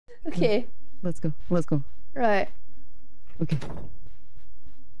Okay. Let's go. Let's go. Right. Okay.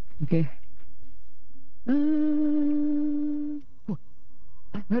 Okay. Oh,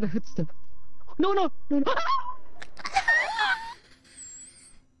 I heard a footstep. No, no, no, no.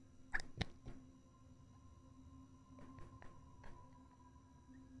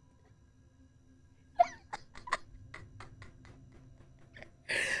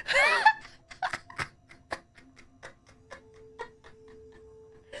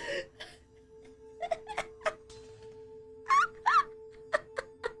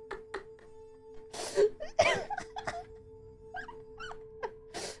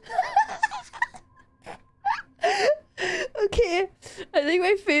 Okay, I think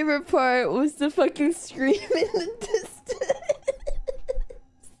my favorite part was the fucking scream in the distance.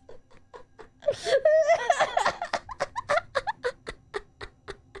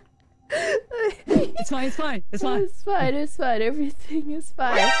 It's fine, it's fine, it's fine. It's fine, it's fine, everything is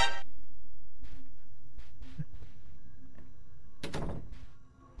fine.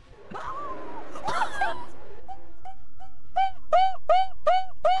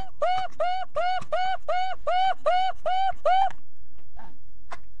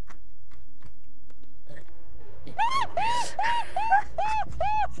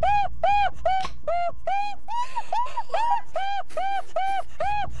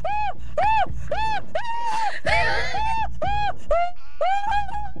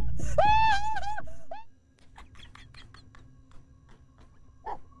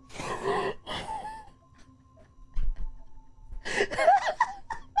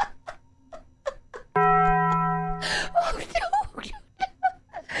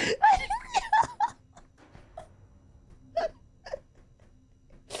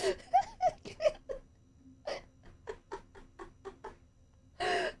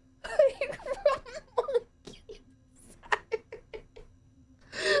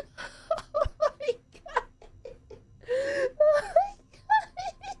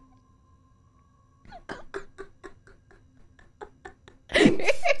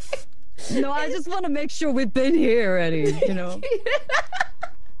 No, I just want to make sure we've been here already, you know?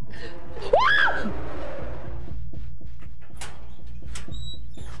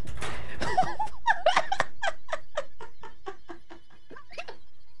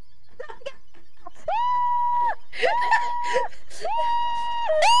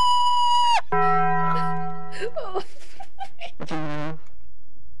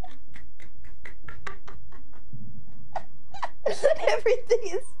 Everything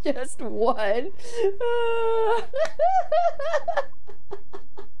is just one. Oh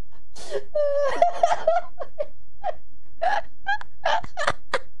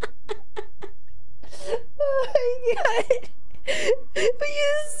my god. You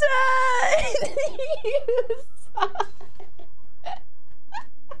saw You saw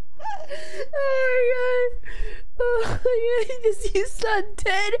Oh my god. Oh, you sound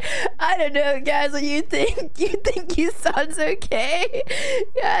dead. I don't know, guys. What you think? You think you sounds okay,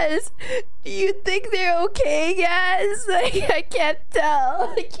 guys? Do you think they're okay, guys? Like, I can't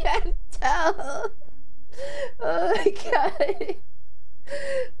tell. I can't tell. Oh my god.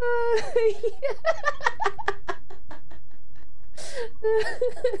 Oh my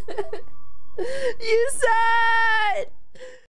god. You said.